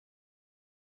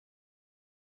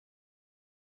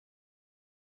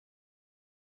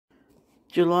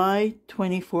July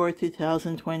 24,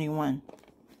 2021.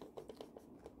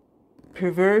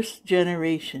 Perverse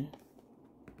generation.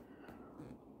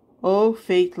 O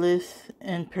faithless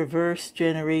and perverse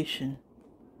generation,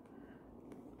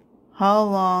 how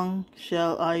long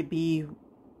shall I be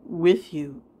with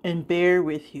you and bear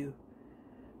with you?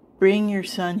 Bring your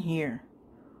son here.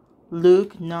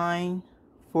 Luke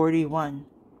 9:41.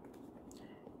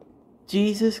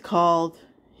 Jesus called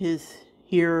his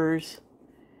hearers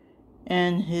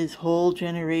and his whole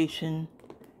generation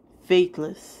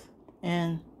faithless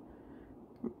and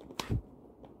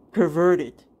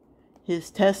perverted.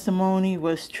 His testimony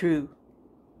was true.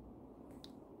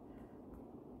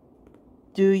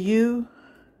 Do you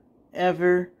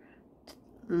ever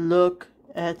look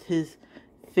at his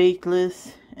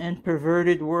faithless and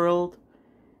perverted world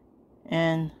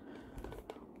and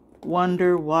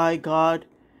wonder why God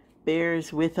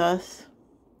bears with us?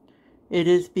 It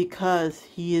is because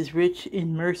he is rich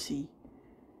in mercy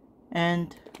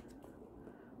and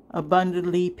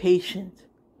abundantly patient.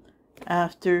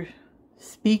 After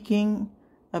speaking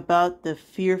about the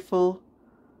fearful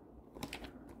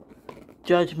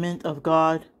judgment of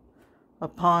God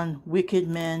upon wicked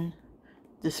men,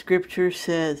 the scripture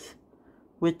says,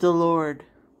 with the Lord,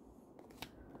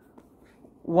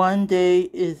 1 day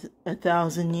is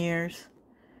 1,000 years,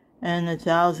 and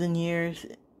 1,000 years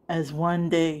as 1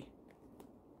 day.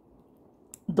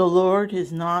 The Lord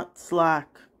is not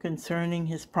slack concerning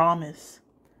his promise,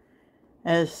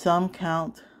 as some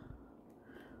count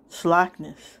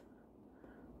slackness,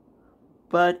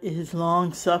 but is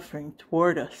longsuffering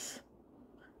toward us,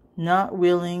 not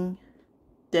willing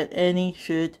that any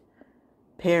should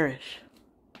perish,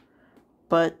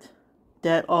 but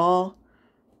that all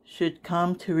should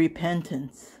come to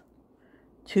repentance.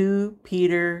 2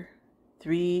 Peter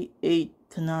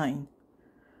 3:8-9.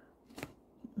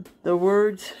 The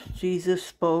words Jesus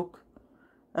spoke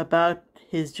about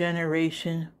his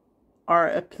generation are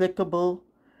applicable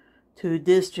to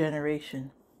this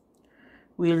generation.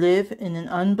 We live in an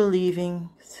unbelieving,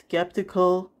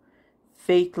 skeptical,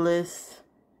 faithless,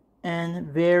 and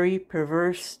very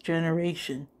perverse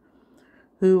generation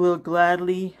who will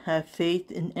gladly have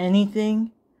faith in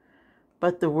anything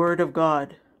but the Word of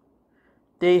God.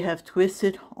 They have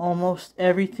twisted almost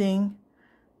everything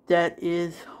that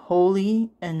is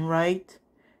holy and right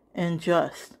and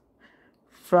just,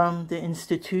 from the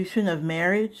institution of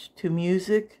marriage to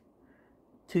music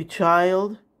to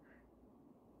child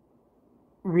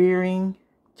rearing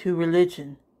to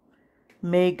religion.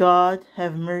 May God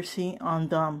have mercy on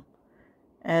them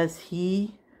as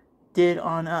he did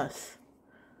on us.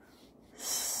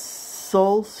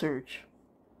 Soul search.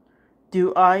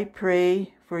 Do I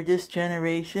pray for this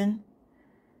generation?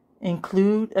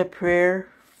 Include a prayer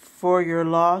for your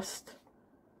lost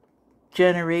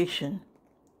generation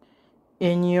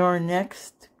in your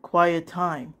next quiet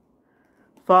time.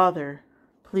 Father,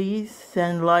 please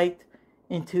send light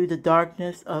into the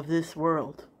darkness of this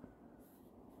world.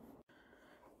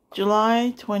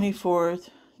 July 24th,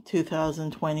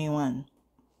 2021.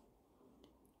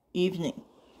 Evening.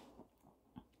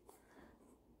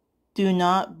 Do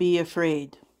not be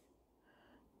afraid.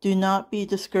 Do not be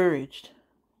discouraged.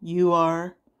 You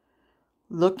are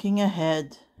looking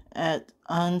ahead at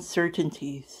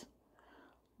uncertainties,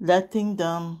 letting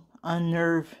them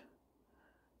unnerve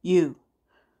you.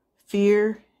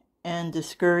 Fear and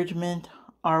discouragement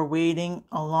are waiting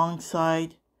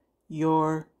alongside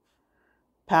your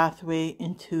pathway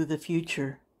into the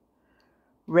future,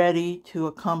 ready to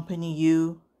accompany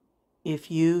you if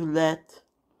you let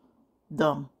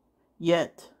them.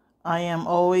 Yet I am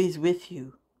always with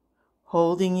you,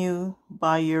 holding you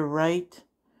by your right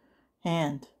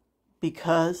hand,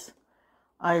 because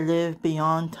I live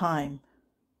beyond time.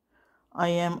 I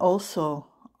am also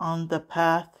on the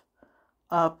path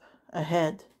up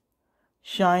ahead,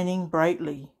 shining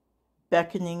brightly,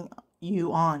 beckoning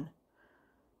you on,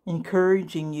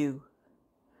 encouraging you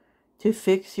to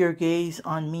fix your gaze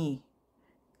on me.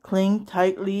 Cling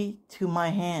tightly to my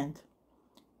hand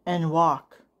and walk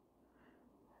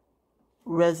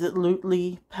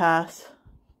resolutely past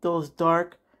those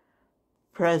dark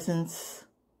presence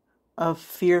of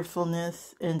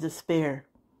fearfulness and despair.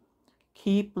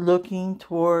 Keep looking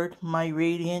toward my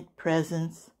radiant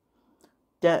presence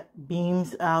that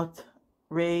beams out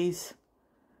rays,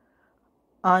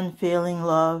 unfailing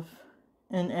love,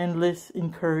 and endless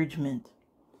encouragement.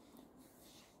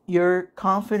 Your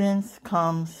confidence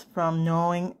comes from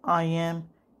knowing I am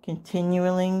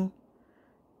continuing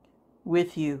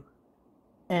with you,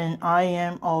 and I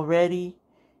am already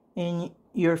in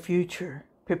your future,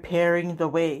 preparing the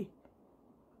way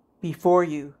before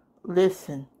you.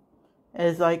 Listen,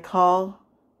 as I call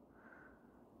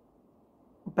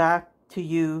back to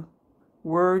you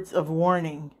words of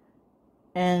warning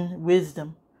and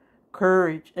wisdom,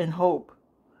 courage and hope.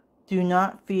 Do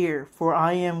not fear, for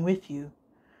I am with you.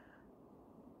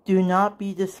 Do not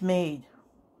be dismayed,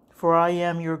 for I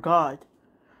am your God.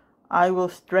 I will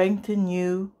strengthen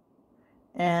you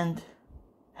and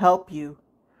help you.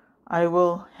 I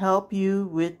will help you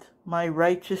with my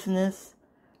righteousness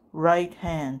right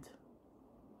hand.